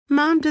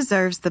Mom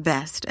deserves the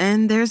best,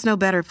 and there's no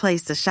better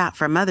place to shop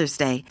for Mother's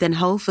Day than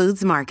Whole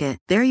Foods Market.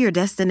 They're your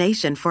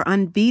destination for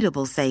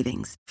unbeatable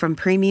savings, from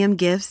premium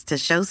gifts to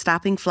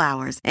show-stopping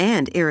flowers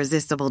and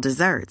irresistible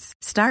desserts.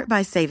 Start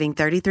by saving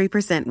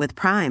 33% with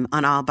Prime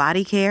on all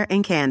body care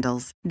and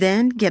candles.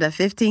 Then get a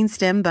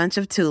 15-stem bunch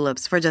of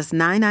tulips for just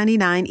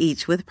 $9.99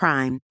 each with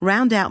Prime.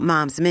 Round out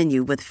Mom's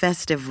menu with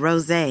festive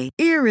rosé,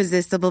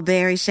 irresistible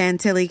berry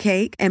chantilly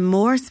cake, and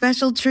more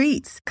special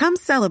treats. Come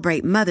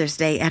celebrate Mother's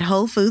Day at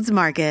Whole Foods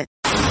Market.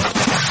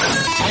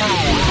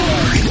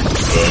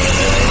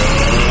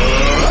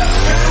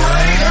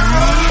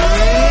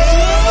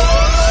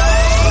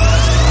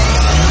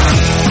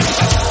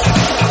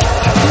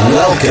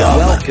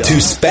 Welcome to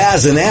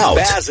Spazzin' Out,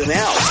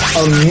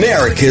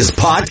 America's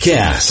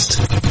podcast.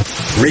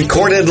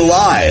 Recorded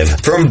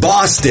live from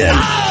Boston,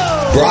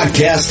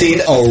 broadcasting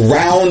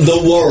around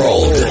the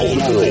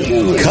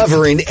world,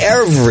 covering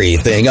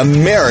everything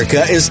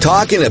America is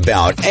talking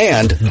about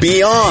and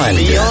beyond.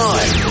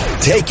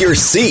 Take your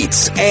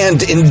seats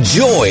and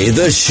enjoy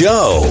the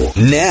show.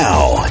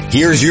 Now,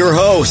 here's your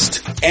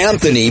host,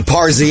 Anthony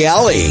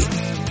Parziale.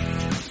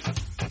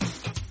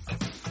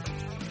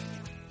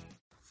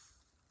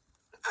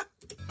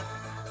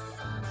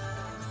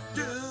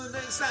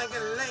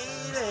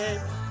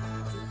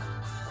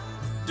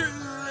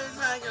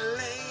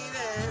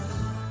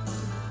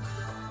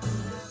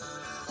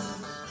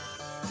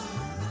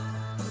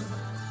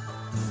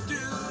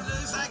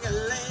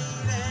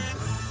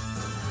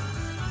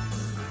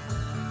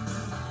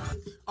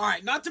 All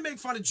right, not to make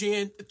fun of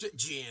Jan,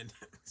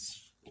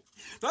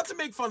 not to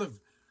make fun of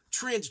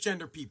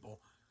transgender people,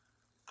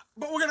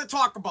 but we're going to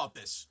talk about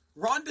this.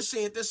 Ron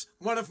DeSantis,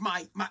 Ron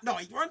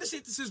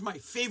DeSantis is my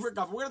favorite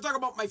governor. We're going to talk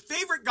about my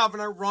favorite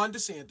governor, Ron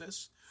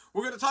DeSantis.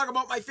 We're going to talk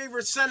about my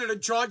favorite senator,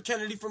 John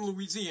Kennedy from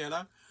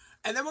Louisiana.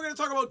 And then we're going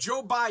to talk about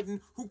Joe Biden,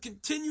 who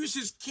continues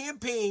his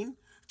campaign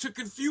to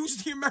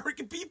confuse the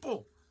American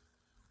people.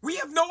 We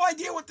have no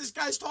idea what this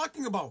guy's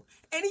talking about.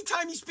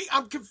 Anytime he speaks,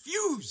 I'm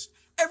confused.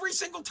 Every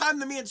single time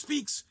the man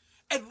speaks,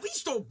 at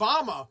least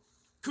Obama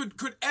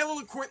could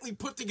eloquently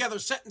put together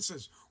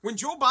sentences. When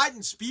Joe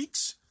Biden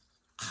speaks,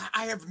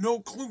 I have no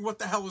clue what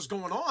the hell is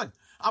going on.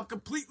 I'm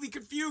completely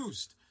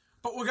confused.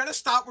 But we're going to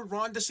start with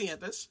Ron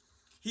DeSantis.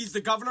 He's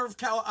the governor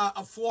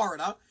of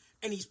Florida,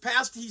 and he's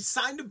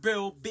signed a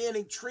bill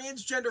banning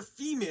transgender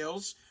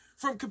females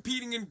from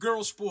competing in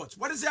girls' sports.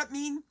 What does that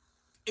mean?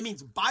 It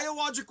means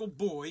biological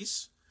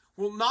boys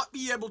will not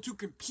be able to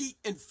compete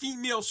in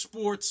female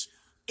sports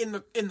in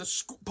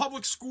the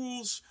public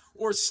schools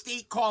or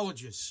state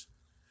colleges.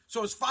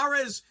 So as far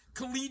as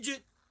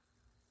collegiate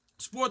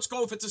sports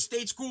go, if it's a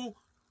state school,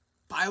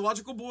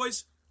 biological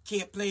boys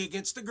can't play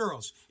against the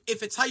girls.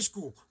 If it's high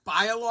school,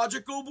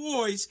 biological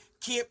boys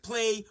can't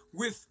play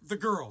with the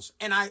girls.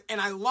 And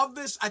I love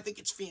this. I think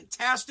it's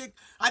fantastic.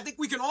 I think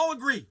we can all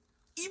agree,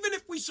 even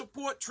if we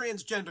support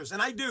transgenders,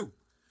 and I do,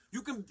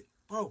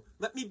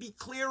 let me be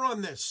clear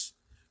on this.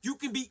 You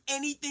can be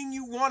anything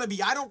you want to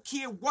be. I don't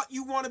care what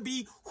you want to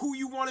be, who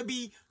you want to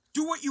be.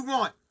 Do what you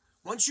want.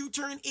 Once you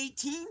turn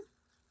 18,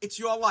 it's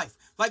your life.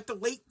 Like the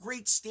late,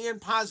 great Stan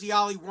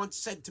Parziale once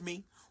said to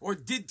me, or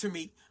did to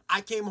me.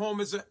 I came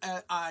home as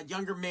a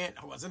younger man.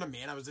 I wasn't a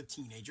man. I was a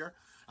teenager.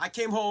 I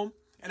came home,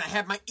 and I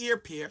had my ear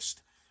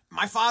pierced.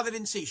 My father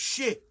didn't say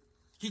shit.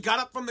 He got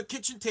up from the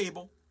kitchen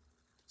table,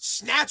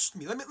 snatched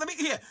me.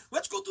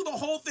 Let's go through the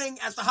whole thing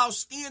as to how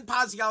Stan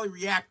Parziale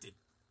reacted.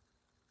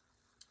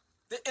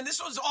 And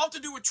this was all to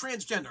do with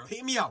transgender.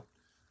 Hear me out.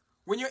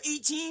 When you're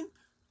 18,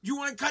 you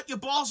want to cut your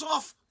balls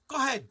off? Go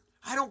ahead.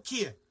 I don't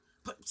care.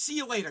 But see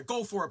you later.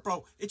 Go for it,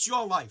 bro. It's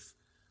your life.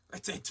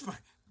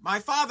 My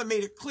father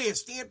made it clear.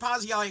 Stan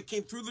Parziale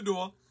came through the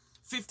door.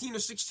 15 or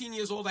 16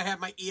 years old, I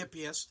had my ear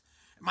pierced.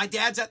 My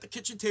dad's at the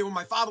kitchen table.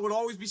 My father would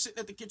always be sitting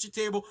at the kitchen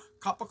table,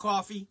 cup of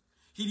coffee.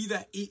 He'd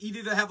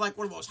either have like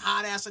one of those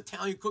hot-ass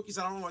Italian cookies.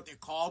 I don't know what they're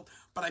called.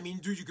 But I mean,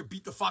 dude, you could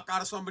beat the fuck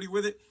out of somebody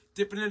with it.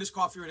 Dipping in his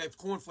coffee, or he'd have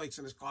cornflakes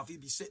in his coffee.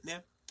 He'd be sitting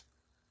there,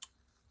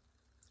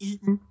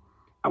 eating.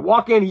 I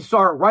walk in, he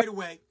saw it right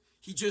away.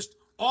 He just,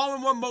 all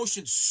in one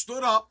motion,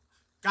 stood up.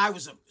 Guy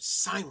was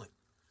silent.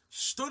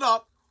 Stood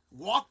up,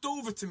 walked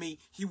over to me.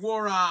 He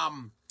wore,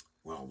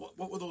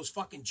 what were those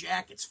fucking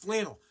jackets?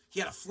 Flannel. He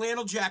had a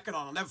flannel jacket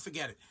on. I'll never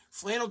forget it.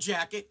 Flannel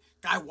jacket.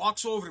 Guy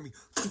walks over to me,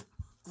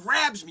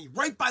 grabs me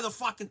right by the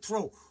fucking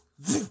throat,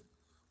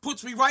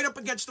 puts me right up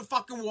against the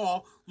fucking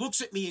wall,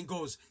 looks at me and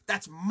goes,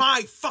 "That's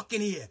my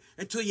fucking ear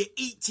until you're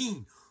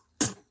 18.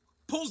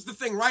 Pulls the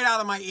thing right out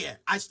of my ear.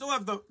 I still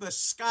have the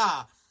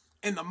scar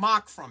and the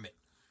mark from it.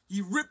 He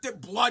ripped it,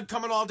 blood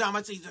coming all down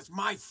my face. "That's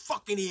my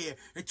fucking ear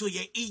until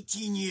you're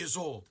 18 years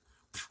old."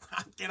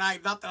 Nothing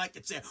I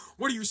can say.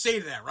 What do you say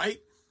to that,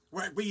 right?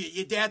 Where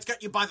your dad's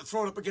got you by the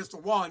throat up against the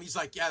wall, and he's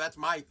like, "Yeah, that's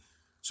my..."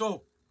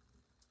 So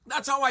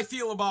that's how I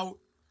feel about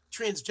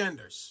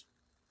transgenders.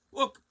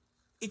 Look,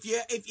 if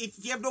you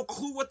have no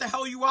clue what the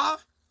hell you are,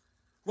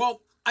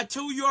 well,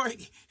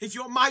 if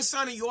you're my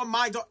son or you're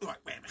my daughter,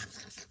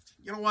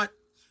 you know what?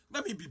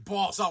 Let me be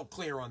balls out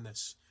clear on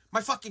this.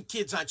 My fucking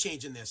kids aren't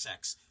changing their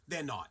sex.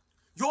 They're not.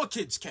 Your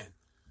kids can.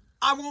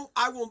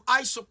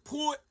 I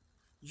support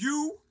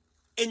you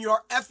in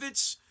your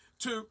efforts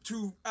to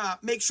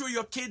make sure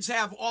your kids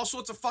have all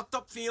sorts of fucked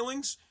up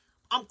feelings.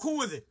 I'm cool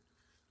with it.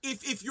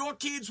 If your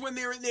kids, when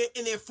they're in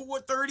their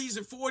 30s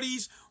and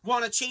 40s,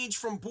 want to change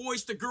from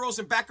boys to girls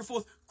and back and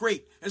forth,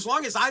 great. As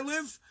long as I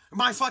live,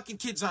 my fucking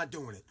kids aren't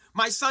doing it.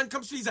 My son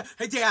comes to me, he's like,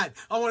 hey, Dad,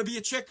 I want to be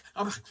a chick.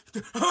 I'm like,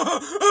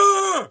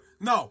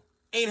 no,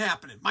 ain't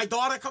happening. My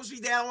daughter comes to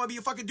me, Dad, I want to be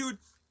a fucking dude.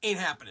 Ain't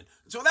happening.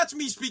 So that's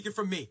me speaking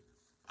for me.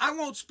 I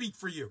won't speak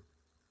for you.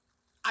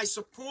 I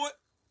support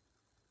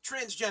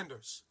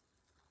transgenders.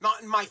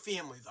 Not in my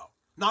family, though.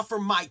 Not for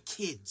my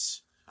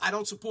kids. I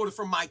don't support it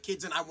for my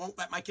kids, and I won't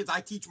let my kids.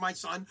 I teach my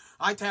son.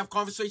 I have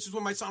conversations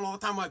with my son all the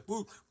time. I'm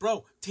like,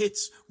 bro,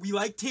 tits. We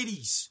like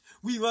titties.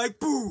 We like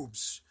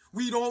boobs.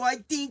 We don't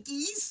like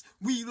dinkies.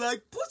 We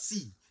like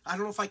pussy. I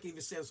don't know if I can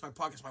even say this on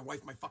my podcast. My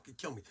wife might fucking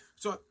kill me.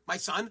 So my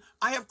son,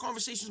 I have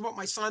conversations about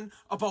my son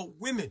about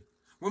women.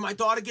 When my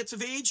daughter gets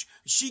of age,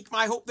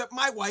 I hope that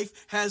my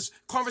wife has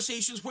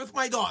conversations with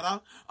my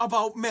daughter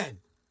about men.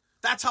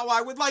 That's how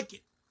I would like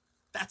it.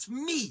 That's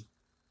me.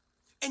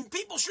 And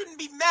people shouldn't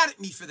be mad at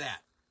me for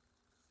that.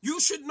 You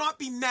should not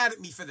be mad at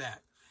me for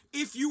that.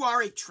 If you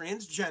are a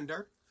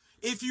transgender,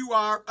 if you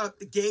are a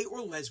gay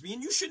or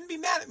lesbian, you shouldn't be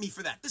mad at me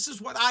for that. This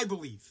is what I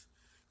believe.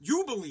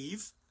 You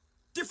believe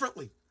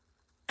differently.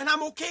 And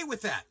I'm okay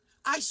with that.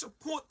 I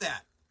support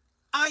that.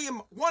 I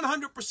am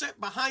 100%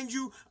 behind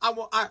you.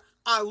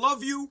 I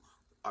love you.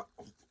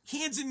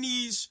 Hands and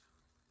knees.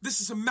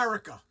 This is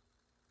America.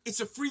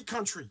 It's a free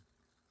country.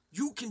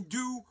 You can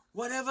do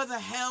whatever the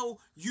hell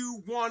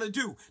you want to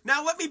do.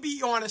 Now, let me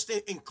be honest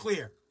and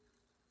clear.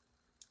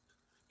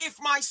 If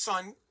my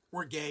son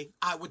were gay,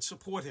 I would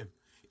support him.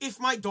 If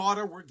my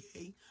daughter were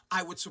gay,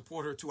 I would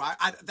support her too.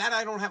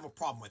 I don't have a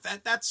problem with.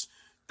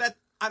 That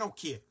I don't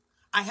care.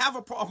 I have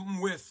a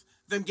problem with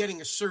them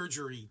getting a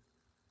surgery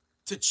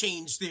to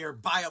change their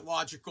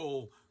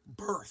biological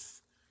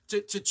birth,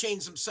 to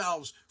change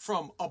themselves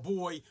from a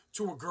boy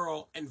to a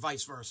girl and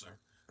vice versa.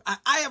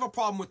 I have a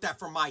problem with that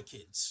for my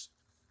kids.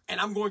 And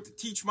I'm going to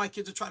teach my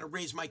kids and try to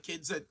raise my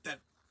kids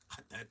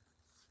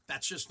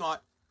that's just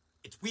not,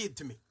 it's weird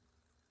to me.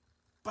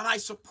 But I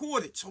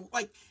support it. So,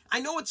 like, I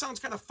know it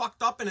sounds kind of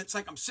fucked up and it's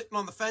like I'm sitting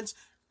on the fence.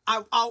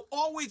 I'll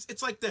always,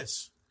 it's like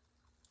this.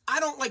 I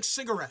don't like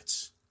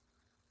cigarettes.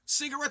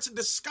 Cigarettes are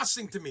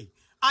disgusting to me.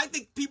 I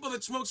think people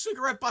that smoke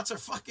cigarette butts are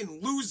fucking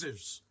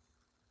losers.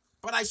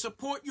 But I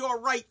support your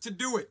right to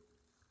do it.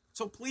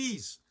 So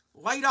please,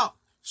 light up,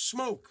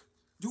 smoke,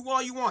 do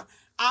all you want.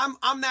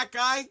 I'm that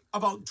guy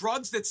about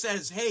drugs that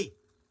says, hey,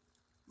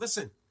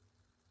 listen,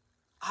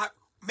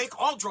 make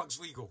all drugs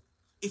legal.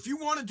 If you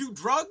want to do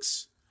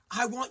drugs,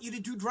 I want you to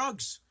do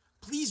drugs.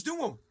 Please do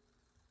them.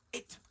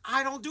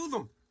 I don't do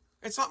them.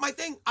 It's not my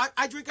thing.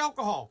 I drink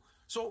alcohol.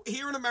 So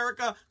here in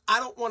America, I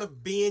don't want to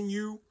ban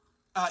you,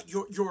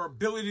 your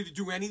ability to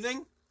do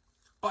anything.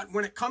 But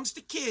when it comes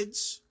to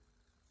kids,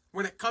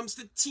 when it comes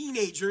to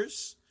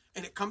teenagers,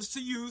 and it comes to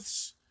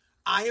youths,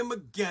 I am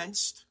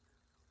against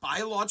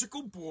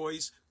biological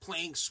boys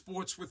playing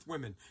sports with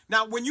women.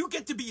 Now, when you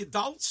get to be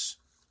adults,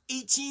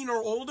 18 or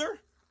older,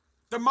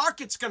 the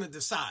market's going to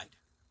decide.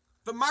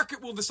 The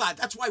market will decide.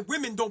 That's why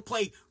women don't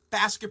play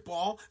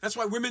basketball. That's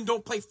why women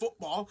don't play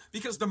football,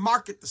 because the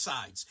market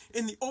decides.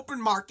 In the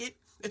open market,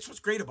 it's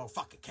what's great about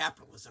fucking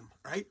capitalism,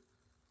 right?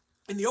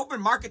 In the open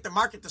market, the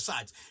market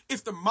decides.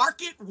 If the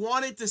market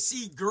wanted to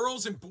see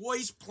girls and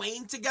boys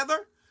playing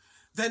together,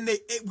 then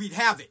we'd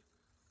have it.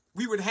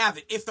 We would have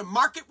it. If the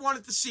market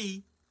wanted to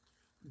see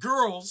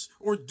girls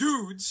or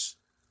dudes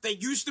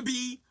that used to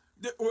be,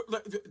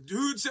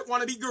 dudes that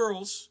want to be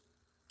girls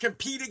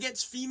compete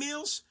against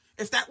females,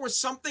 if that were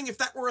something, if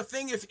that were a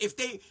thing,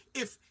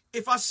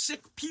 if us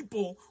sick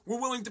people were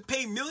willing to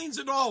pay millions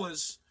of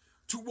dollars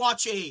to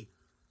watch a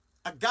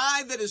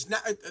guy that is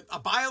not a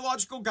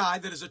biological guy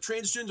that is a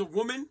transgender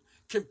woman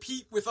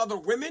compete with other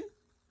women,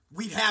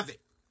 we'd have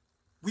it.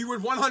 We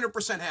would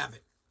 100% have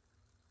it.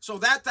 So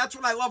that's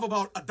what I love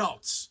about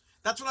adults.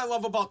 That's what I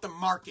love about the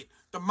market.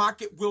 The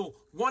market will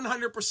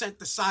 100%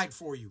 decide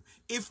for you.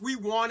 If we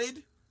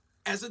wanted,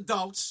 as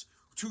adults,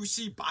 to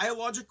see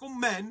biological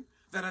men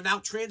that are now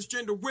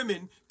transgender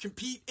women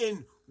compete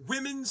in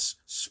women's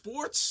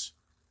sports,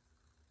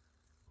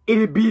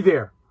 it'd be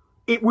there.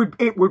 It would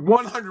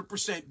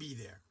 100% be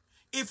there.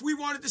 If we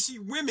wanted to see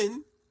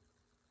women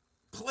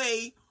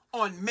play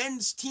on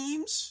men's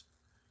teams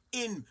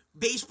in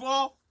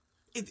baseball,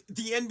 the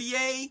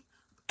NBA,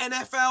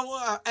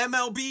 NFL,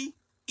 MLB,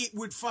 it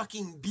would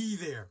fucking be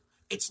there.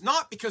 It's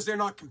not because they're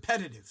not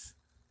competitive.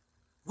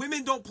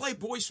 Women don't play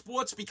boy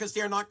sports because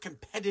they're not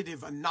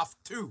competitive enough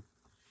to.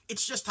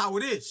 It's just how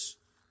it is.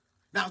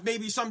 Now,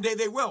 maybe someday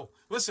they will.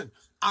 Listen,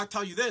 I'll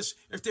tell you this.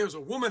 If there's a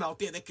woman out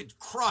there that could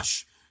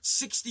crush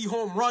 60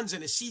 home runs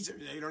in a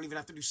season, you don't even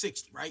have to do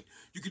 60, right?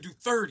 You could do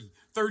 30,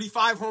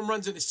 35 home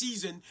runs in a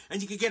season,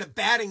 and you could get a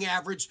batting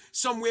average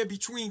somewhere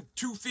between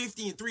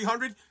 250 and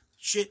 300.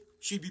 Shit,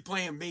 she'd be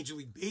playing Major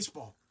League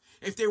Baseball.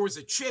 If there was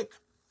a chick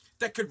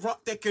that could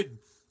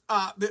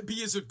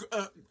be as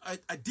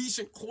a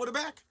decent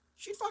quarterback,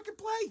 she'd fucking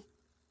play.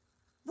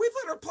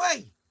 her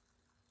play.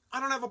 I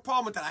don't have a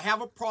problem with that. I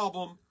have a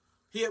problem.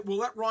 Here, we'll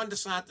let Ron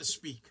DeSantis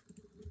speak.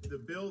 The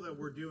bill that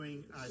we're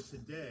doing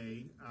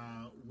today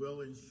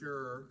will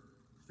ensure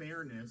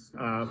fairness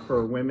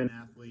for women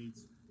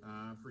athletes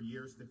for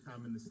years to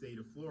come in the state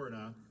of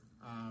Florida.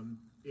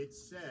 It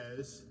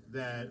says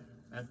that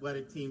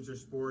athletic teams or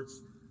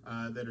sports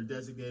that are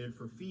designated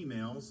for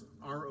females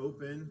are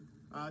open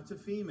to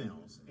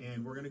females.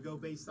 And we're going to go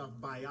based off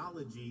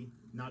biology,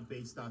 not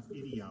based off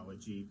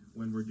ideology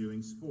when we're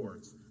doing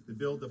sports. The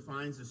bill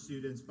defines a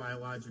student's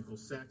biological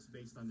sex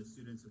based on the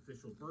student's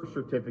official birth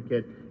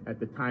certificate at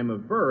the time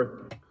of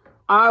birth.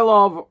 I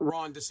love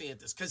Ron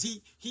DeSantis because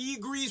he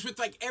agrees with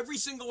like every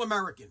single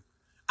American.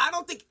 I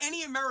don't think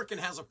any American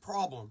has a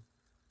problem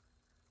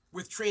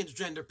with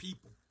transgender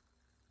people.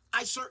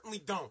 I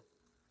certainly don't.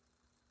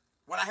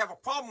 What I have a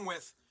problem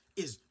with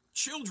is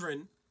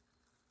children,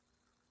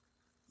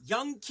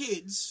 young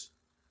kids,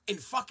 and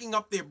fucking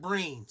up their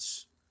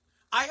brains.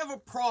 I have a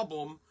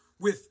problem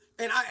with,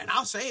 and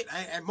I'll say it,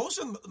 and most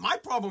of my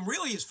problem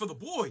really is for the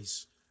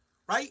boys,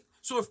 right?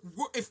 So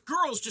if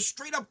girls, just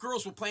straight up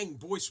girls were playing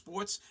boy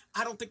sports,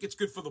 I don't think it's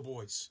good for the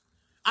boys.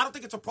 I don't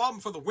think it's a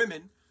problem for the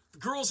women. The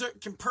girls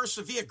can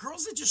persevere.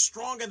 Girls are just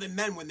stronger than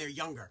men when they're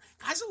younger.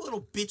 Guys are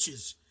little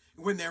bitches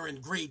when they're in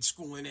grade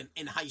school and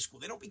in high school.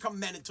 They don't become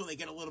men until they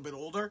get a little bit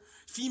older.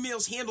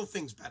 Females handle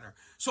things better.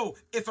 So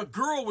if a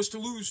girl was to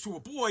lose to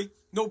a boy,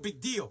 no big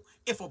deal.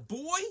 If a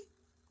boy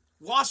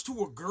lost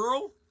to a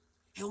girl,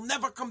 he'll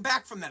never come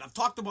back from that. I've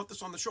talked about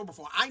this on the show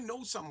before. I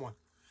know someone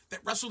that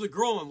wrestled a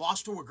girl and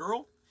lost to a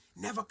girl,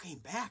 never came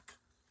back.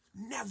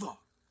 Never.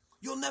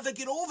 You'll never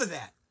get over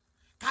that.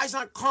 Guys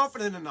aren't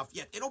confident enough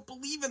yet. They don't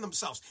believe in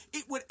themselves.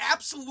 It would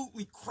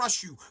absolutely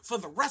crush you for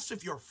the rest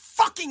of your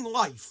fucking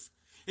life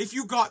if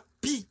you got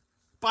beat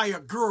by a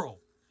girl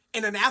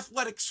in an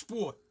athletic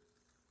sport.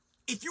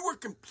 If you were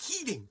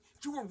competing,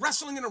 if you were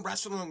wrestling in a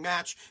wrestling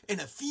match and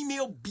a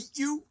female beat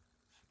you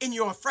in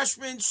your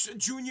freshman,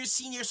 junior,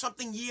 senior,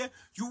 something year,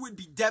 you would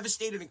be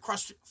devastated and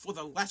crushed for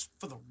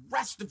the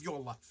rest of your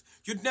life.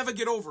 You'd never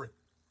get over it.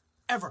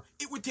 Ever.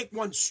 It would take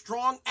one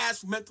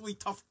strong-ass, mentally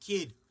tough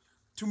kid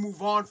to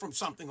move on from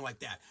something like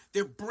that.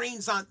 Their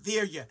brains aren't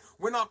there yet.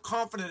 We're not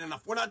confident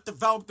enough. We're not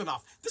developed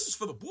enough. This is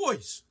for the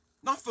boys,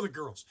 not for the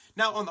girls.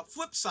 Now, on the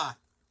flip side,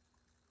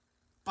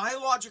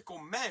 biological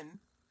men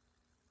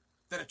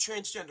that are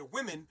transgender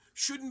women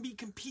shouldn't be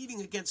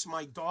competing against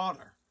my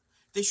daughter.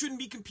 They shouldn't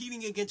be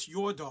competing against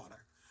your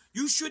daughter.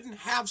 You shouldn't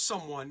have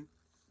someone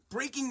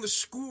breaking the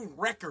school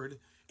record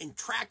in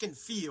track and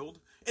field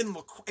in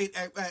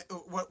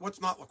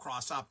what's not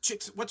lacrosse?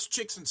 What's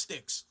chicks and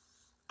sticks?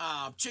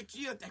 I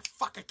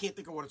can't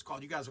think of what it's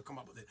called. You guys will come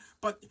up with it.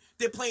 But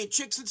they're playing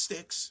chicks and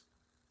sticks.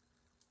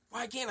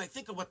 Why can't I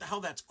think of what the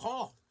hell that's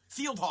called?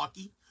 Field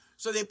hockey.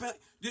 So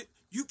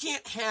you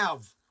can't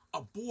have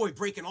a boy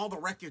breaking all the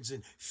records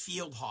in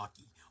field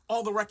hockey,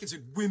 all the records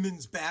in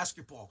women's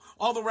basketball,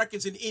 all the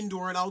records in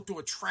indoor and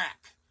outdoor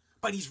track.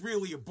 But he's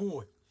really a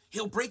boy.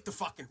 He'll break the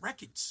fucking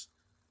records.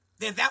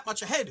 They're that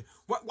much ahead.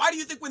 Why do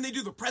you think when they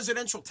do the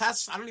presidential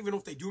tests, I don't even know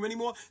if they do them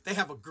anymore, they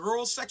have a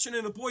girls section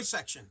and a boys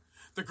section.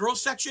 The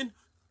girls section,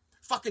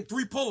 fucking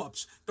 3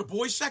 pull-ups. The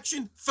boys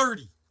section,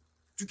 30.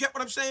 Do you get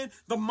what I'm saying?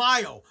 The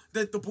mile,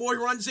 the boy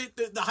runs it.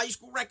 The high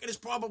school record is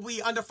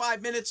probably under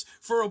 5 minutes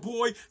for a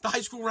boy. The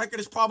high school record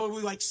is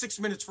probably like 6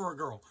 minutes for a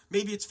girl.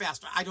 Maybe it's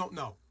faster. I don't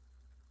know.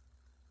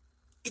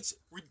 It's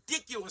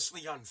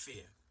ridiculously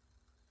unfair.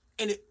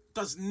 And it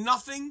does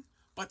nothing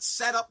but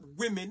set up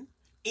women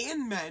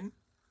and men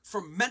for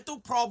mental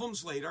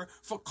problems later,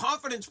 for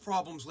confidence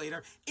problems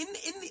later.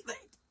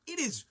 It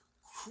is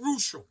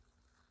crucial.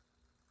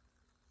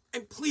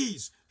 And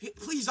please,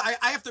 I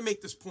have to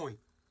make this point.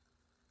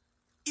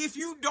 If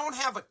you don't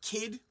have a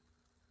kid,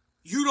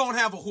 you don't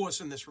have a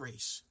horse in this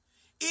race.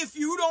 If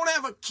you don't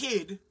have a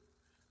kid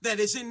that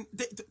is in,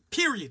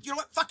 period. You know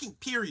what? Fucking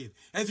period.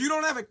 And if you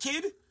don't have a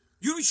kid,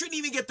 you shouldn't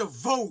even get to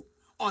vote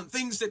on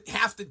things that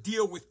have to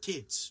deal with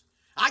kids.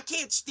 I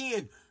can't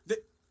stand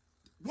that.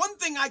 One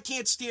thing I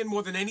can't stand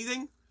more than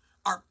anything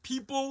are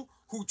people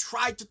who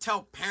try to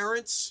tell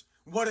parents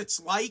what it's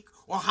like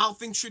or how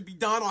things should be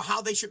done or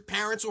how they should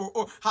parent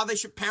or how they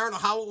should parent or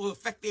how it will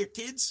affect their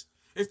kids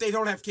if they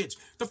don't have kids.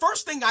 The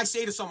first thing I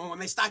say to someone when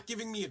they start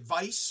giving me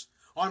advice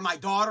on my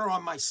daughter,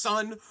 on my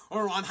son,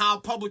 or on how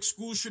public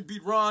schools should be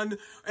run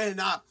and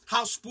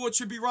how sports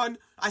should be run,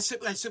 I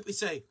simply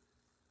say,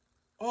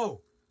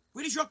 oh,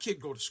 where does your kid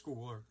go to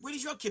school? Or where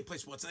does your kid play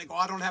sports? And they go,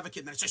 I don't have a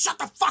kid. And I say, shut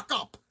the fuck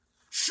up.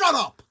 Shut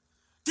up.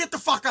 Get the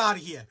fuck out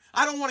of here.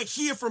 I don't want to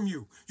hear from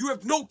you. You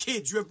have no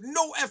kids. You have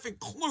no effing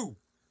clue.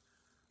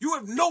 You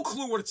have no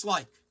clue what it's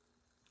like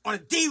on a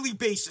daily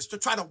basis to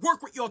try to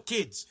work with your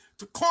kids,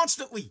 to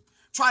constantly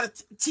try to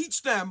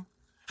teach them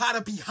how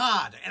to be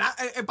hard.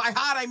 And by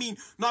hard, I mean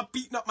not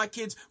beating up my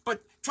kids,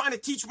 but trying to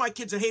teach my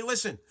kids that, hey,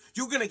 listen,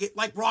 you're going to get,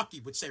 like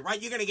Rocky would say,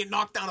 right? You're going to get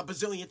knocked down a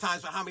bazillion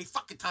times, but how many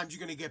fucking times you're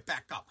going to get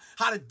back up?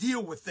 How to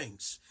deal with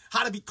things.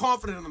 How to be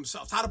confident in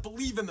themselves. How to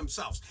believe in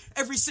themselves.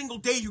 Every single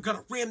day you got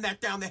to ram that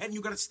down their head, and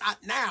you got to start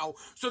now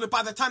so that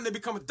by the time they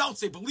become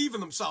adults, they believe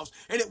in themselves.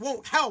 And it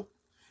won't help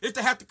if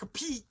they have to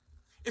compete,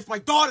 if my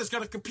daughter's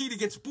going to compete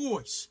against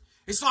boys.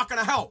 It's not going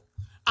to help.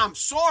 I'm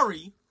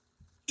sorry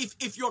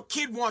if your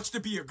kid wants to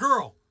be a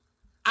girl.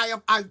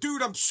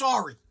 Dude, I'm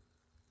sorry.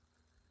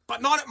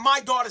 But not at my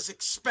daughter's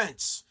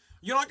expense.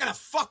 You're not going to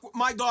fuck with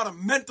my daughter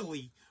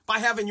mentally by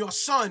having your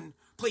son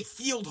play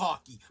field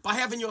hockey, by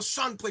having your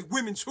son play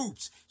women's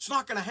hoops. It's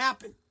not going to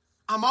happen.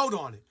 I'm out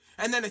on it.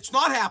 And then it's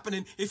not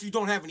happening if you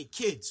don't have any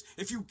kids.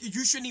 If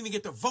you shouldn't even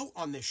get to vote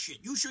on this shit.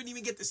 You shouldn't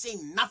even get to say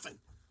nothing.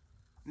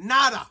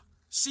 Nada.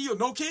 See you.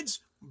 No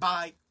kids?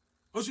 Bye.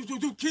 Oh, so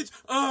do kids?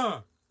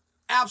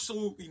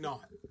 Absolutely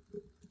not.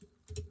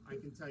 I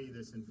can tell you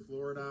this, in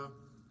Florida,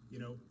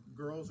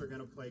 girls are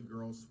going to play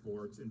girls'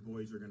 sports and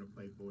boys are going to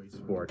play boys'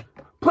 sports.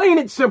 Plain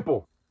and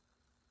simple.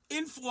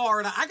 In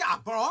Florida,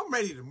 I'm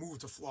ready to move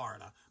to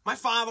Florida. My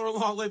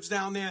father-in-law lives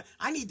down there.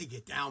 I need to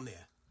get down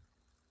there.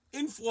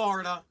 In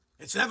Florida,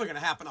 it's never going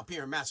to happen up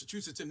here in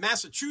Massachusetts. In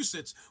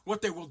Massachusetts,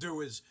 what they will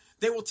do is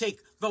they will take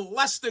the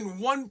less than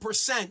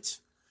 1%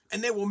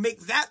 and they will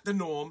make that the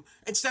norm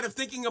instead of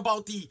thinking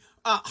about the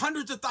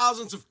hundreds of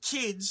thousands of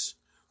kids,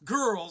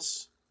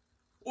 girls,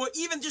 or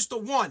even just the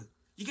one.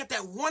 You get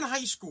that one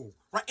high school,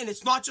 right? And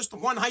it's not just the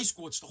one high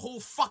school, it's the whole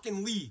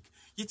fucking league.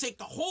 You take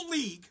the whole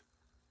league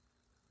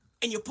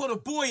and you put a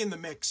boy in the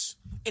mix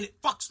and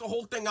it fucks the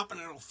whole thing up and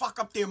it'll fuck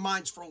up their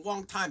minds for a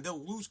long time. They'll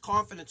lose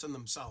confidence in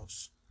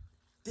themselves.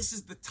 This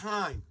is the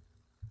time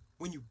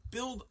when you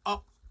build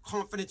up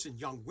confidence in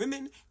young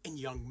women and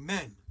young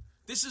men.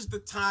 This is the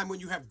time when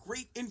you have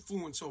great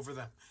influence over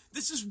them.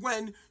 This is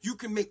when you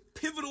can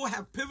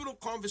have pivotal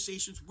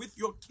conversations with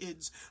your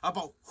kids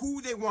about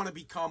who they want to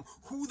become,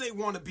 who they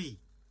want to be.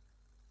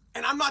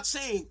 And I'm not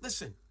saying,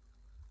 listen,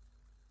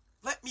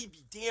 let me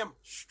be damn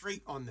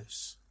straight on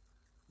this.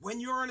 When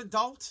you're an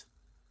adult,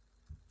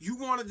 you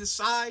want to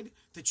decide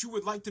that you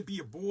would like to be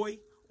a boy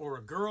or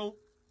a girl,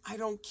 I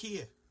don't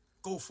care.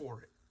 Go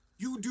for it.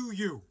 You do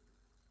you.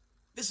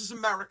 This is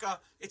America.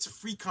 It's a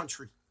free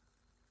country.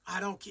 I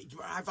don't care.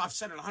 I've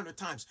said it 100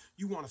 times.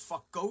 You want to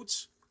fuck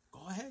goats?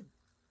 Go ahead.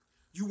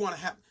 You want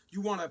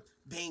to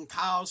bang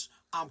cows?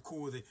 I'm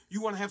cool with it.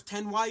 You want to have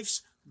 10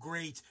 wives?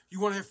 Great. You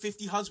want to have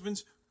 50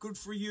 husbands? Good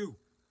for you.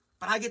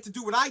 But I get to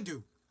do what I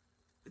do.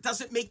 It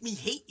doesn't make me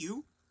hate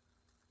you.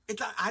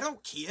 I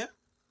don't care.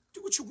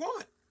 Do what you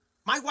want.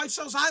 My wife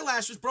sells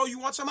eyelashes, bro. You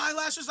want some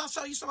eyelashes? I'll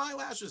sell you some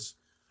eyelashes.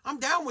 I'm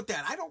down with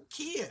that. I don't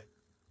care.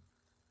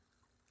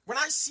 When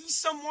I see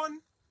someone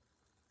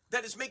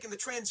that is making the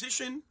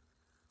transition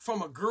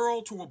from a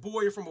girl to a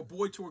boy or from a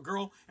boy to a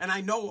girl, and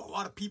I know a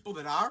lot of people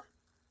that are,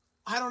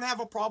 I don't have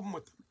a problem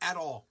with them at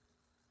all.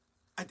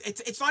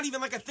 It's not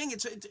even like a thing.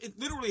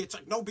 It's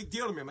like no big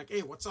deal to me. I'm like,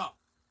 hey, what's up?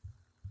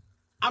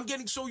 I'm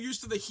getting so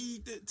used to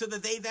the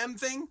they, them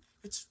thing.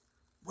 It's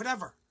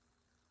whatever.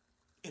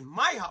 In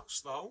my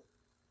house, though,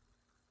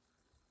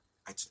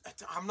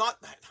 I'm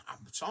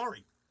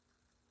sorry.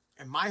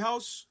 In my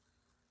house,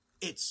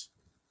 it's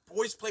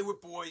boys play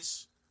with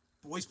boys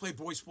play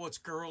boy sports,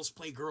 girls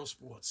play girl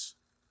sports.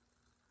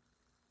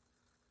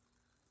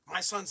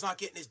 My son's not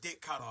getting his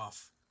dick cut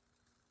off.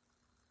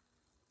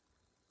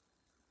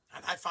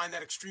 And I find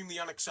that extremely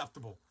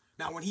unacceptable.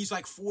 Now, when he's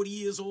like 40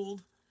 years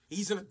old,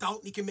 he's an adult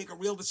and he can make a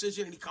real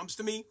decision and he comes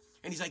to me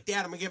and he's like,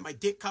 Dad, I'm going to get my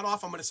dick cut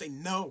off. I'm going to say,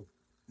 no.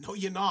 No,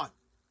 you're not.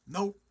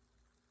 Nope.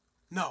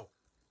 No.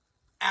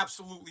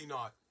 Absolutely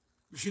not.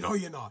 No,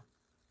 you're not.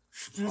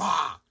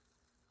 Blah.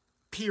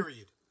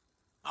 Period.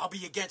 I'll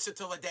be against it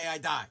till the day I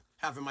die,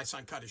 having my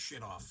son cut his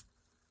shit off.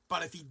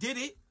 But if he did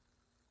it,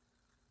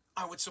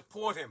 I would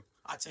support him.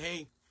 I'd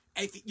say,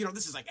 hey,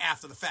 this is like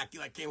after the fact. He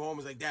came home and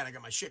was like, Dad, I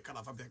got my shit cut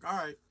off. I'd be like, all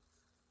right.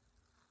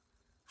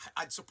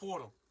 I'd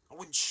support him. I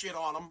wouldn't shit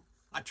on him.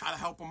 I'd try to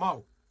help him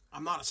out.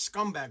 I'm not a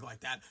scumbag like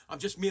that. I'm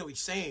just merely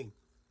saying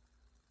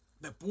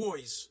that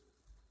boys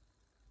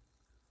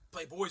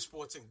play boy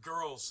sports and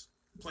girls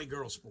play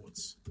girl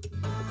sports.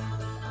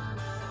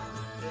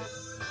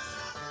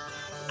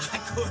 I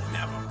could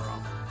never,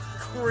 bro.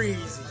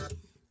 Crazy.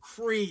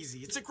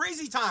 It's a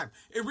crazy time.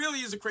 It really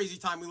is a crazy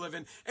time we live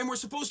in. And we're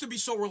supposed to be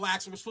so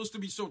relaxed and we're supposed to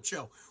be so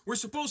chill. We're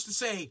supposed to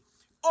say,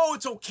 oh,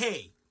 it's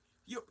okay.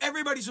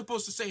 Everybody's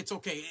supposed to say it's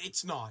okay.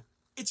 It's not.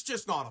 It's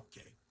just not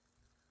okay.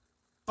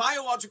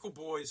 Biological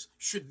boys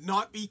should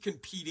not be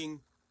competing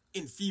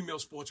in female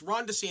sports.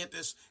 Ron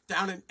DeSantis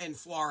down in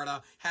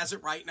Florida has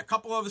it right, and a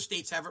couple other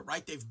states have it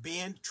right. They've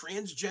banned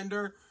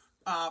transgender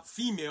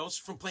females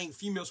from playing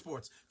female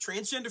sports.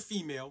 Transgender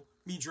female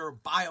means you're a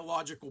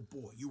biological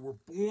boy. You were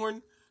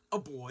born a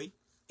boy,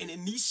 and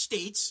in these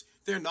states,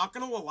 they're not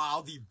going to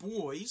allow the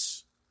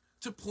boys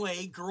to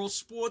play girls'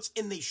 sports,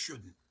 and they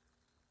shouldn't.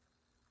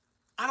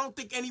 I don't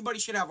think anybody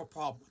should have a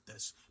problem with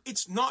this.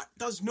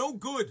 Does no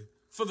good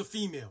for the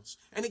females.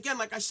 And again,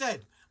 like I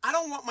said, I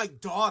don't want my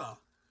daughter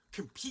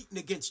competing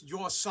against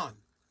your son.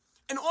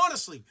 And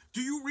honestly,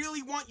 do you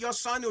really want your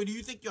son, or do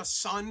you think your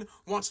son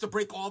wants to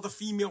break all the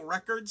female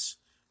records?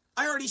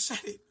 I already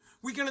said it.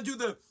 You're gonna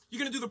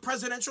do the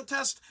presidential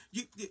test.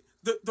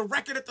 The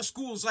record at the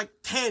school is like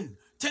 10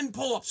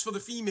 pull-ups for the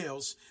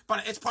females,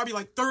 but it's probably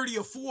like 30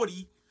 or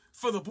 40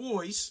 for the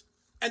boys.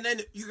 And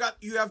then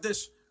you have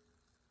this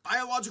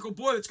biological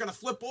boy that's going to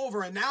flip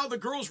over, and now the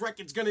girl's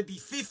record's going to be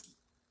 50.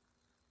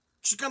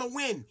 She's going to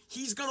win.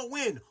 He's going to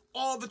win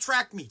all the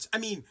track meets. I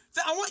mean,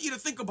 I want you to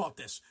think about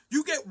this.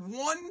 You get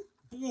one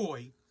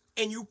boy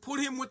and you put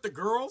him with the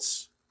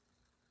girls,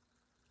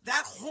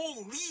 that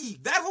whole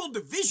league, that whole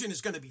division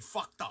is going to be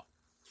fucked up.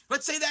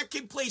 Let's say that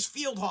kid plays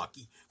field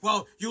hockey.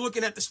 Well, you're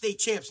looking at the state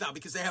champs now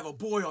because they have a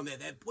boy on there.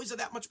 The boys are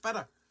that much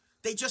better.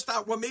 They just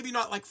are, well, maybe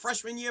not like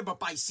freshman year, but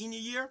by senior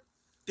year,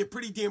 they're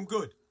pretty damn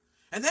good.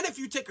 And then if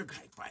you take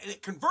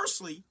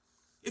conversely,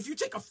 if you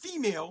take a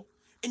female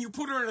and you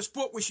put her in a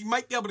sport where she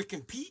might be able to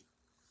compete,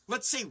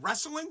 let's say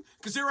wrestling,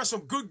 because there are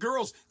some good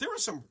girls. There are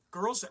some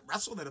girls that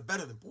wrestle that are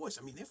better than boys.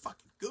 I mean, they're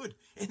fucking good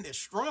and they're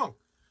strong.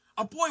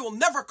 A boy will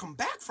never come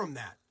back from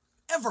that,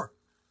 ever.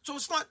 So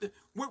it's not,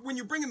 when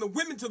you're bringing the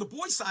women to the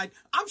boys' side,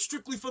 I'm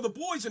strictly for the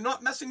boys and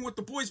not messing with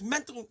the boys'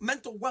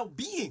 mental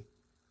well-being.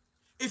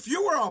 If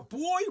you are a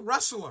boy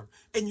wrestler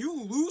and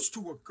you lose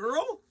to a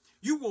girl,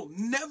 you will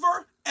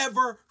never,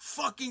 ever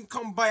fucking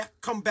come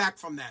back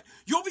from that.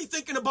 You'll be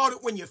thinking about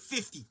it when you're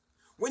 50.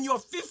 When you're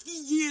 50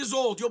 years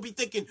old, you'll be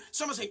thinking,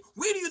 someone say,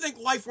 where do you think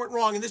life went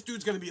wrong? And this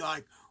dude's going to be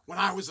like, when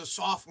I was a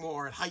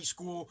sophomore at high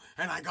school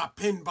and I got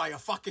pinned by a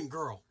fucking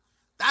girl.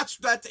 That's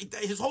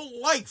his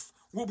whole life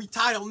will be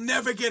tied. He'll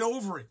never get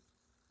over it.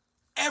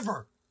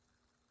 Ever.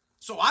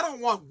 So I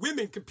don't want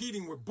women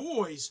competing with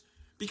boys,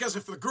 because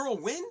if the girl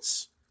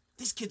wins,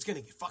 this kid's going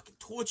to get fucking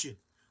tortured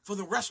for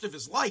the rest of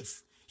his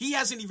life. He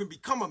hasn't even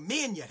become a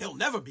man yet. He'll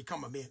never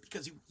become a man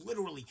because he will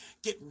literally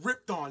get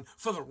ripped on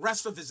for the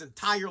rest of his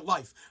entire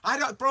life.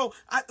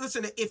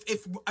 Listen,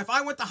 if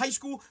I went to high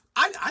school,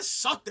 I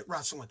sucked at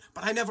wrestling,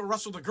 but I never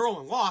wrestled a girl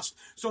and lost.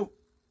 So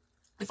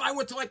if I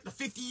went to like the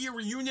 50-year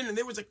reunion and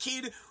there was a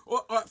kid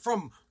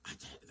from,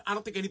 I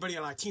don't think anybody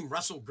on our team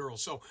wrestled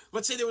girls. So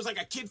let's say there was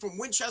like a kid from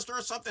Winchester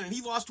or something and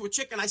he lost to a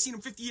chick and I seen him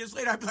 50 years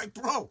later. I'd be like,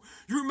 bro,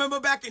 you remember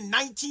back in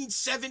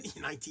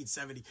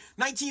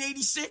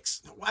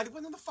 1986?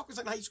 When the fuck was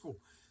I in high school?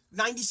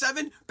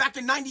 97? Back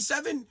in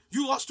 97,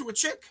 you lost to a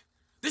chick?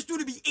 This dude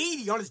would be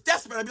 80 on his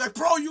deathbed. I'd be like,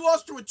 bro, you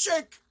lost to a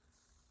chick.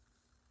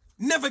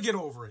 Never get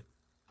over it.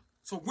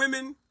 So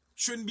women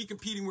shouldn't be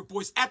competing with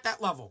boys at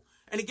that level.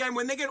 And again,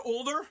 when they get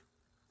older,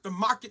 the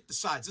market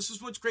decides. This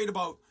is what's great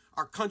about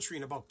our country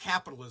and about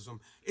capitalism,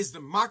 is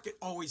the market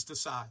always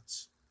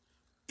decides.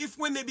 If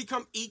when they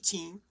become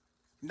 18,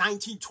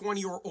 19,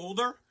 20 or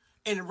older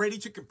and are ready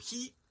to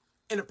compete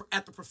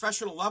at the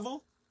professional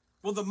level,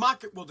 well, the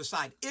market will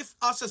decide. If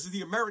us as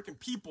the American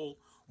people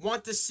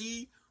want to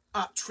see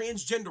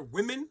transgender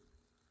women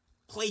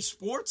play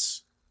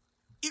sports,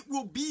 it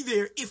will be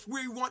there if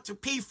we want to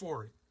pay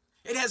for it.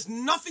 It has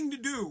nothing to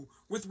do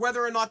with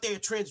whether or not they are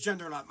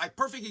transgender or not. My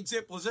perfect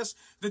example is this.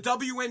 The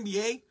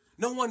WNBA,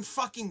 no one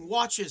fucking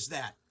watches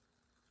that.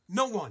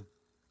 No one.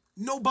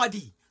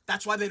 Nobody.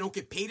 That's why they don't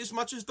get paid as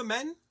much as the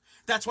men.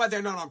 That's why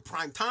they're not on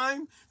prime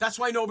time. That's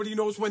why nobody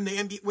knows when the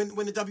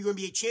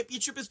WNBA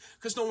championship is,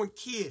 because no one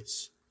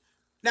cares.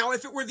 Now,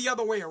 if it were the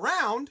other way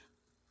around,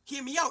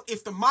 hear me out.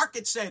 If the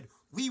market said,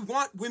 we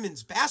want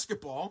women's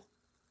basketball,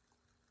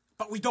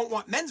 but we don't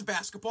want men's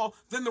basketball,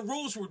 then the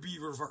roles would be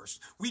reversed.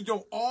 We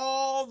know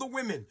all the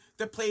women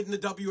that played in the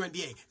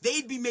WNBA.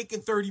 They'd be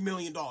making $30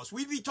 million.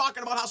 We'd be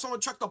talking about how someone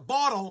chucked a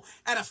bottle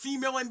at a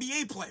female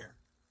NBA player.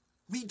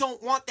 We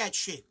don't want that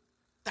shit.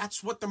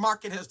 That's what the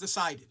market has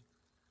decided.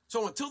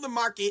 So until the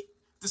market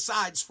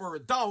decides for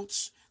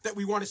adults that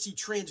we want to see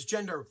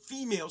transgender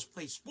females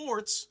play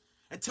sports,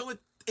 until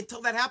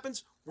that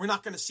happens, we're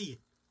not going to see it.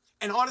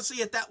 And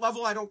honestly, at that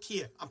level, I don't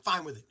care. I'm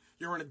fine with it.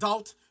 You're an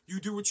adult. You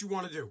do what you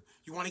want to do.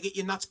 You want to get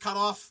your nuts cut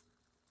off?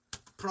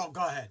 Bro,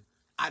 go ahead.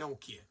 I don't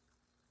care.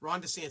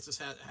 Ron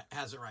DeSantis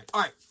has it right.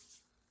 All right.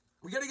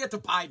 We got to get to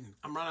Biden.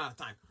 I'm running out of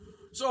time.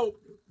 So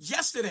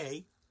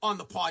yesterday on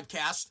the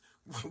podcast,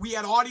 we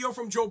had audio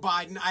from Joe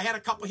Biden. I had a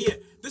couple here.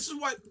 This is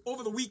what,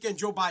 over the weekend,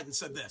 Joe Biden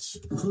said this.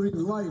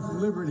 Including life,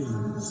 liberty,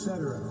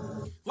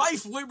 etc.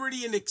 Life,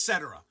 liberty, and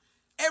etc.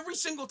 Every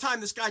single time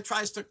this guy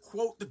tries to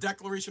quote the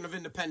Declaration of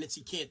Independence,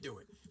 he can't do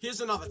it.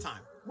 Here's another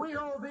time. We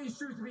hold these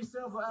truths to be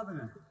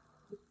self-evident.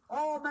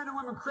 All men and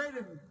women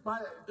created by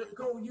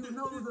you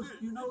know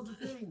the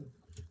thing.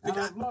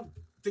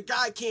 The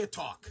guy can't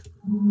talk.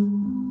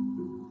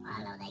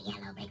 Follow the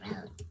yellow brick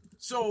road.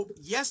 So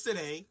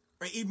yesterday,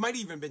 or it might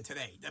even been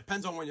today,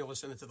 depends on when you're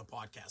listening to the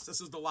podcast. This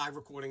is the live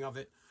recording of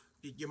it.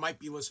 You might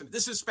be listening.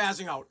 This is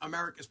Spazzing Out,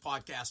 America's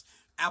podcast.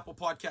 Apple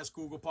Podcasts,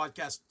 Google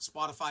Podcasts,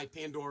 Spotify,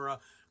 Pandora,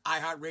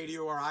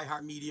 iHeartRadio or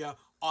iHeartMedia,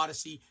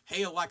 Odyssey.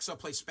 Hey, Alexa,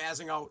 play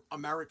Spazzing Out,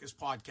 America's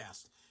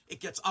podcast. It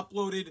gets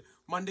uploaded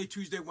Monday,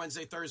 Tuesday,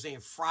 Wednesday, Thursday,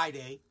 and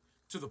Friday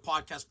to the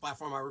podcast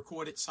platform. I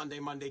record it Sunday,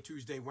 Monday,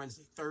 Tuesday,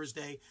 Wednesday,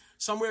 Thursday.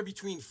 Somewhere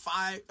between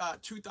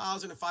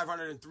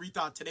 2,500 and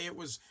 3,000. Today it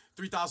was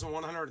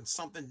 3,100 and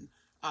something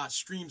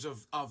streams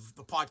of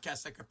the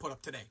podcast that got put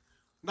up today.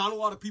 Not a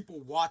lot of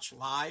people watch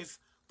live,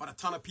 but a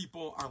ton of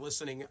people are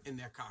listening in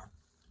their car.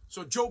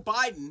 So Joe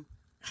Biden,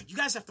 you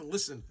guys have to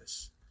listen to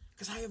this,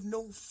 because I have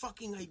no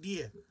fucking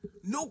idea.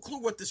 No clue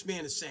what this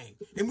man is saying.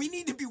 And we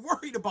need to be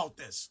worried about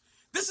this.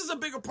 This is a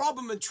bigger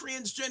problem than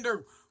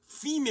transgender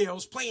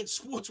females playing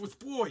sports with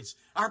boys.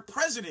 Our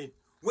president,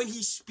 when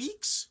he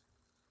speaks,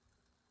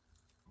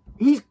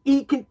 he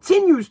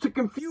continues to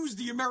confuse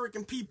the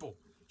American people.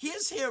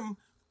 Here's him.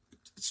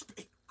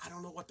 I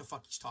don't know what the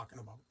fuck he's talking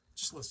about.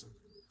 Just listen.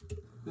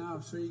 Now,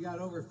 so you got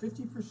over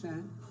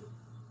 50%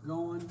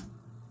 going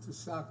to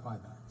stock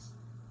buybacks.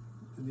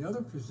 And the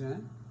other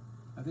percent,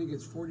 I think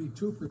it's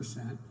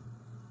 42%.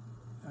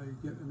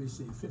 Let me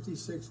see,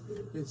 56,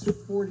 it's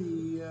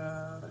 40,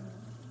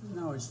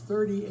 it's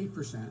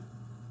 38%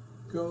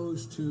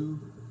 goes to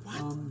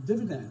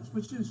dividends,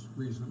 which is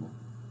reasonable.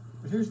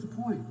 But here's the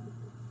point.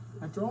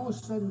 After all is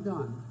said and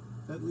done,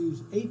 that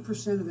leaves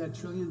 8% of that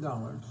 $1 trillion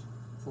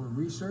for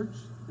research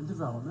and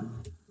development.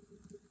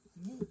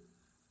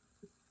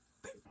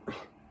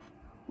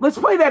 Let's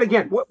play that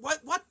again. What?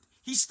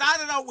 He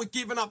started out with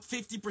giving up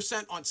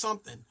 50% on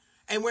something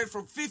and went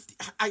from 50.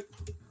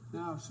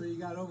 Now, so you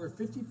got over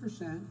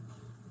 50%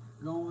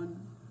 going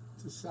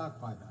to stock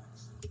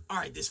buybacks. All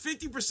right, there's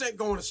 50%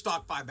 going to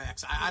stock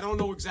buybacks. I don't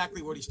know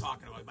exactly what he's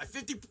talking about. But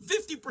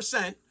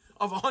 50%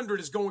 of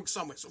 100 is going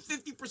somewhere. So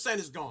 50%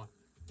 is gone.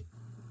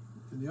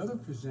 And the other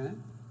percent,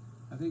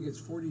 I think it's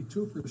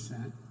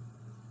 42%.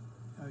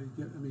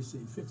 Let me see,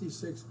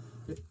 56.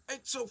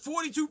 So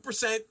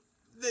 42%,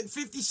 then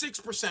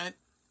 56%.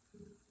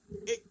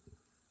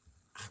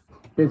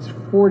 It's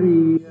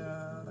 40.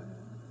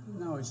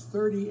 It's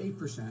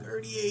 38%.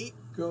 38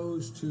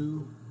 goes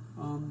to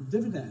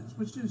dividends,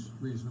 which is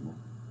reasonable.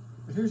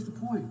 But here's the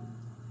point.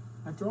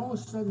 After all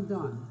is said and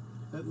done,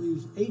 that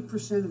leaves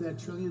 8% of that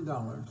 $1 trillion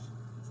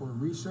for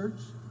research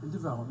and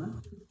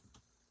development.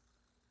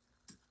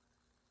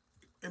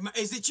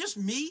 Is it just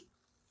me?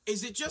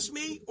 Is it just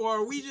me,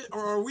 or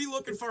are we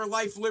looking for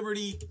life,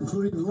 liberty,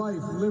 including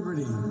life,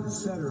 liberty,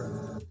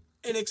 etc.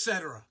 and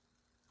etc.?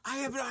 I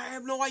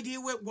have no idea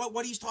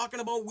what he's talking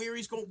about, where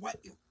he's going.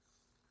 What?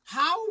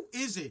 How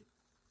is it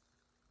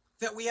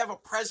that we have a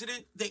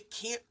president that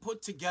can't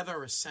put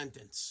together a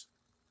sentence?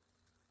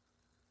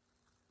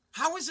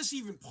 How is this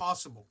even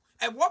possible?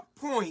 At what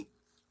point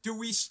do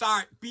we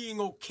start being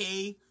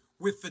okay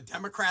with the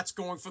Democrats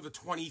going for the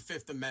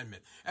 25th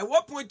Amendment? At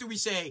what point do we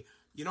say,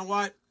 you know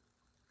what?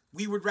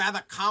 We would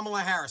rather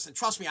Kamala Harris. And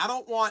trust me, I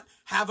don't want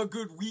have a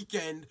good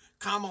weekend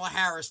Kamala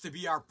Harris to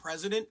be our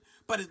president,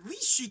 but at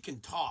least she can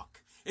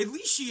talk. At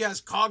least she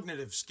has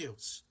cognitive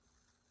skills.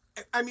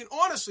 I mean,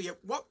 honestly,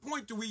 at what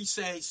point do we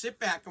say, sit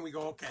back and we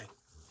go, okay,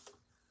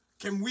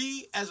 can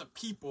we as a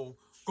people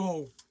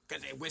go,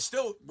 because we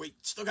still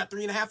got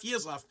 3.5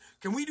 years left.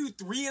 Can we do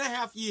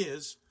 3.5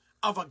 years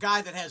of a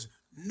guy that has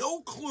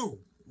no clue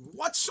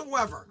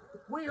whatsoever?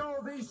 We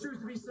hold these truths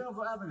to be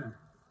self-evident.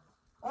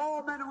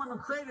 All men and women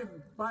created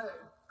by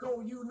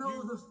you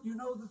know the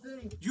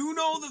thing. You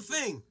know the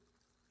thing.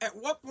 At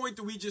what point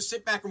do we just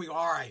sit back and we go,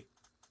 all right,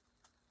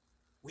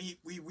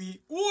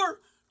 or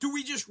do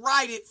we just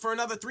ride it for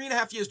another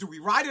 3.5 years? Do we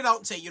ride it out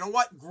and say, you know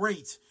what?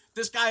 Great.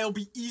 This guy will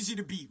be easy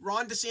to beat.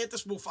 Ron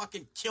DeSantis will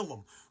fucking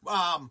kill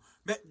him.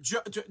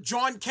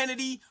 John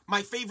Kennedy,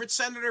 my favorite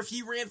senator, if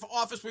he ran for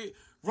office,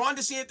 Ron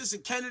DeSantis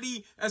and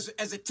Kennedy as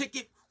a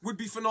ticket would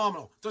be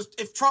phenomenal.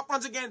 If Trump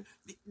runs again,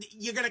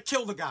 you're going to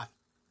kill the guy.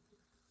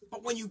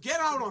 But when you get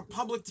out on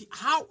public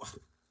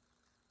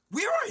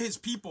where are his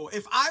people?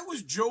 If I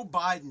was Joe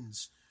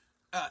Biden's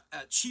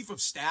chief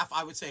of staff,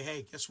 I would say,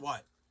 hey, guess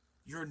what?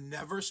 You're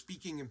never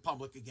speaking in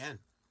public again.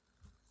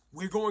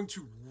 We're going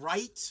to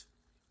write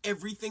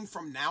everything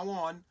from now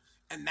on,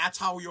 and that's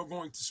how you're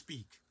going to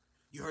speak.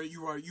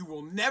 You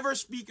will never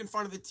speak in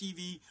front of the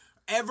TV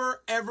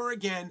ever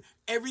again.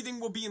 Everything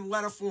will be in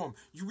letter form.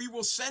 We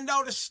will send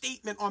out a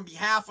statement on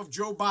behalf of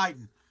Joe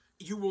Biden.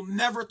 You will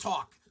never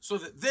talk. So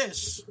that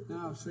this...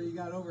 Now, so you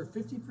got over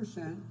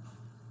 50%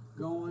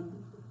 going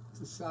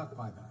to stock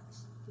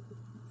buybacks.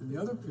 And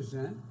the other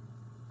percent,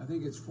 I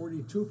think it's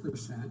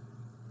 42%.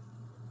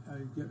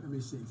 Let me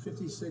see,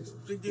 56,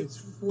 it's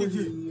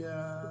 40,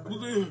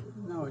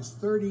 it's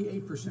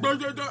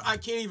 38%. I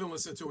can't even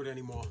listen to it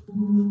anymore.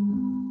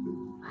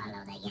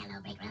 Follow the yellow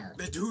brick road.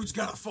 The dude's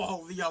got to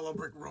follow the yellow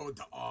brick road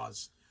to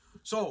Oz.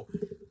 So...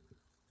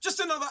 just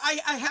another,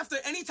 I have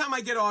to, anytime I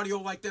get audio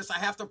like this, I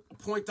have to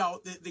point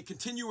out the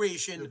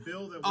continuation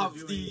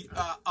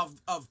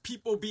of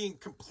people being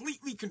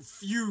completely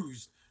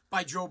confused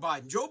by Joe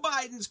Biden. Joe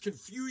Biden's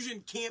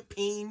confusion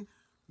campaign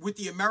with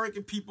the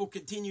American people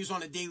continues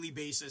on a daily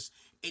basis.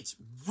 It's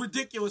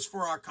ridiculous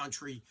for our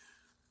country.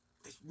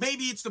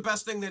 Maybe it's the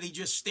best thing that he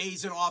just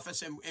stays in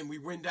office and we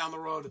win down the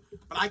road,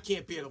 but I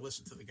can't bear to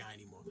listen to the guy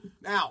anymore.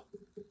 Now,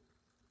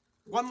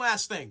 one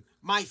last thing.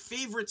 My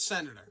favorite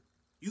senator.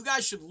 You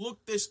guys should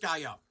look this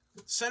guy up.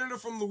 Senator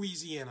from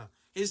Louisiana.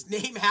 His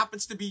name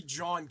happens to be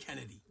John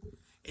Kennedy.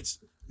 It's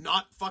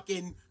not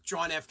fucking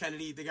John F.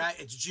 Kennedy. The guy,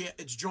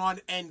 it's John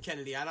N.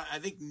 Kennedy. I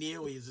think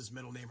Neely is his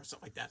middle name or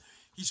something like that.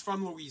 He's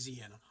from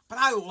Louisiana. But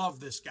I love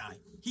this guy.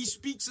 He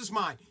speaks his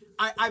mind.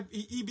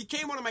 he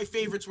became one of my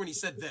favorites when he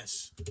said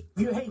this.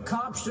 You hate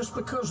cops just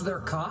because they're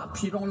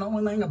cops? You don't know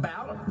anything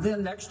about them?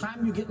 Then next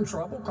time you get in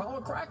trouble, call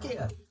a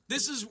crackhead.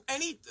 This is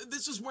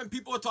when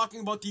people are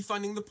talking about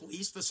defunding the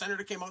police. The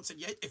senator came out and said,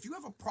 yeah, if you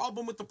have a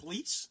problem with the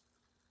police,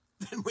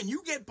 then when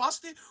you get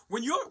busted,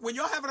 when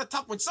you're having a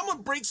tough, when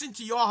someone breaks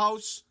into your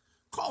house,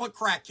 call a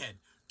crackhead.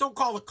 Don't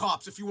call the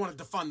cops if you want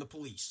to defund the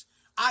police.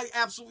 I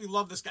absolutely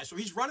love this guy. So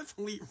he's running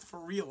for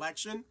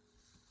re-election.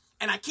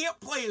 And I can't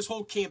play his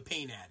whole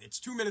campaign ad. It's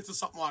 2 minutes or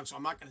something long, so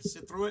I'm not going to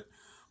sit through it.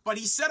 But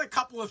he said a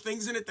couple of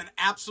things in it that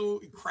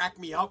absolutely cracked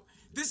me up.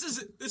 This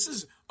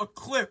is a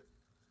clip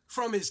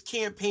from his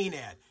campaign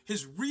ad,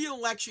 his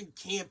re-election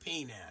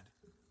campaign ad.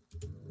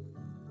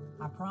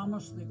 I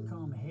promise that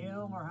come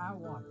hell or high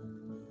water,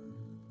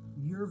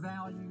 your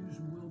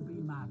values will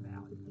be my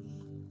values.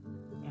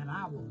 And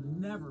I will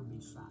never be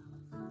silent.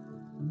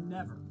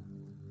 Never.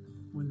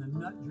 When the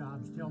nut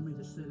jobs tell me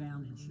to sit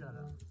down and shut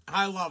up.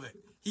 I love it.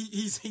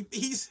 He's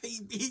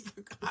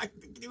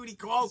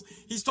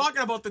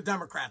talking about the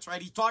Democrats,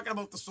 right? He's talking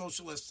about the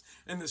socialists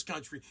in this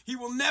country. He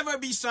will never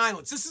be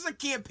silenced. This is a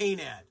campaign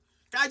ad.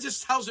 Guy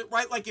just tells it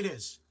right like it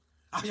is.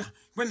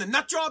 When the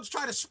nut jobs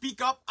try to speak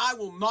up, I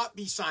will not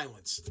be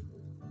silenced.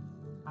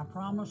 I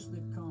promise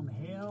that come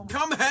hell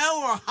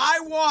or high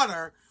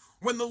water,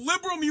 when the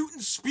liberal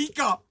mutants speak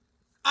up,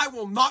 I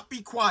will not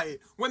be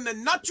quiet. When the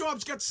nut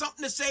jobs get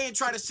something to say and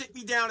try to sit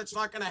me down, it's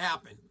not going to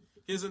happen.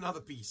 Here's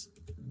another piece.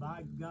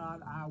 By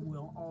God, I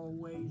will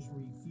always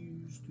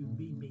refuse to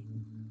be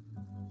beaten.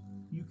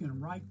 You can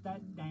write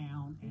that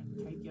down and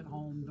take it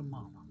home to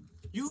mama.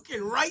 You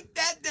can write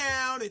that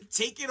down and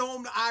take it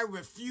home. I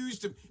refuse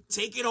to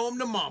take it home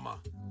to mama.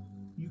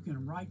 You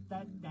can write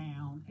that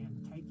down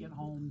and take it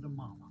home to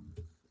mama.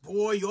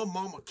 Boy, your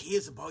mama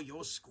cares about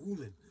your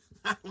schooling.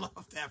 I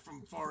love that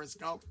from Forrest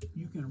Gump.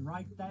 You can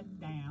write that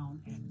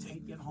down and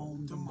take it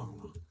home to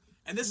mama.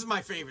 And this is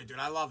my favorite, dude.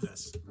 I love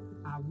this.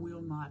 I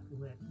will not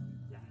let you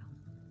down.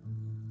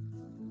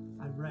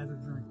 I'd rather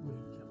drink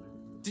weed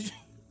killer.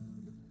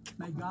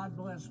 May God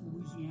bless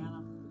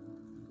Louisiana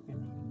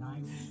and the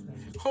United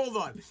States. Hold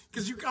on,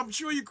 because I'm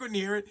sure you couldn't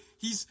hear it.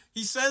 He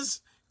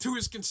says to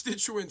his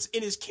constituents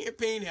in his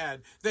campaign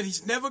ad that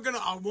he's never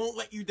I won't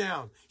let you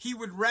down. He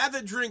would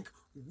rather drink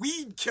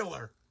weed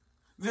killer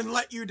than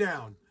let you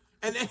down.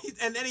 And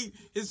then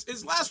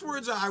his last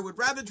words are, I would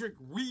rather drink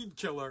weed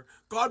killer.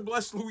 God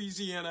bless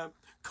Louisiana.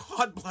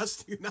 God bless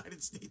the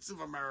United States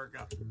of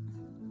America.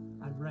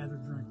 I'd rather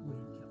drink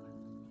weed killer.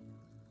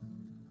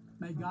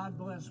 May God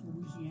bless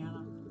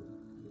Louisiana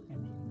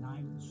and the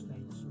United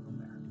States of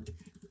America.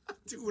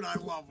 Dude, I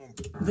love him.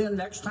 Then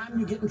next time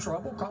you get in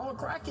trouble, call a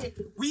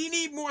crackhead. We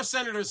need more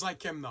senators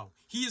like him, though.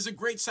 He is a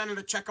great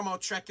senator. Check him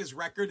out. Check his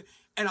record.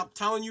 And I'm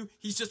telling you,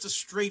 he's just a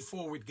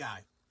straightforward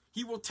guy.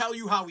 He will tell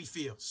you how he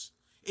feels.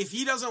 If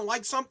he doesn't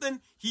like something,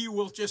 he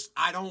will just,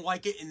 I don't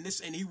like it in this,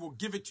 and he will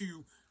give it to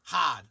you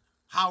hard,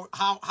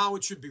 how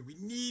it should be. We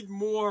need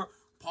more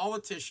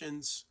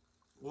politicians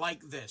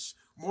like this.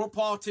 More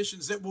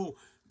politicians that will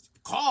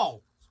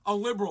call a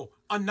liberal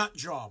a nut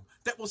job,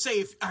 that will say,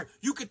 if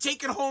you could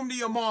take it home to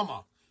your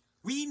mama.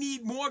 We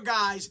need more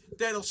guys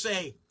that'll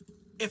say,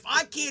 if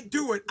I can't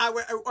do it,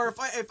 or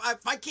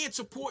if I can't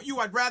support you,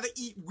 I'd rather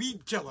eat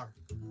weed killer.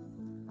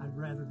 I'd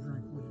rather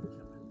drink weed killer.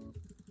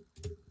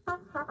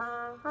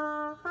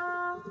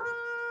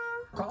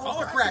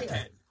 Call a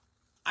crackhead.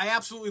 I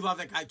absolutely love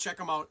that guy. Check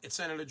him out. It's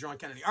Senator John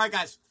Kennedy. All right,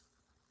 guys.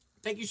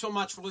 Thank you so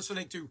much for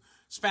listening to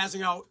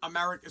Spazzing Out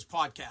America's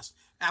podcast.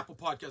 Apple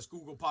Podcasts,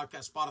 Google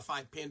Podcasts,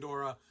 Spotify,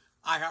 Pandora,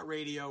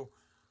 iHeartRadio,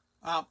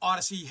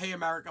 Odyssey, Hey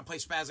America, play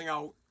Spazzing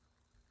Out.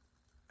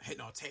 Hey,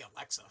 no, it's Hey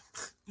Alexa.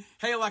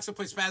 Hey Alexa,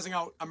 play Spazzing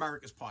Out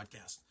America's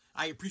podcast.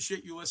 I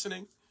appreciate you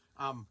listening.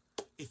 I'll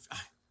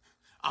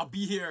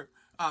be here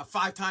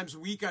 5 times a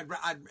week, and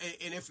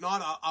if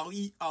not,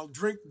 I'll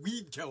drink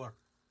weed killer.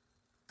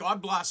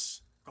 God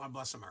bless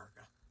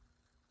America.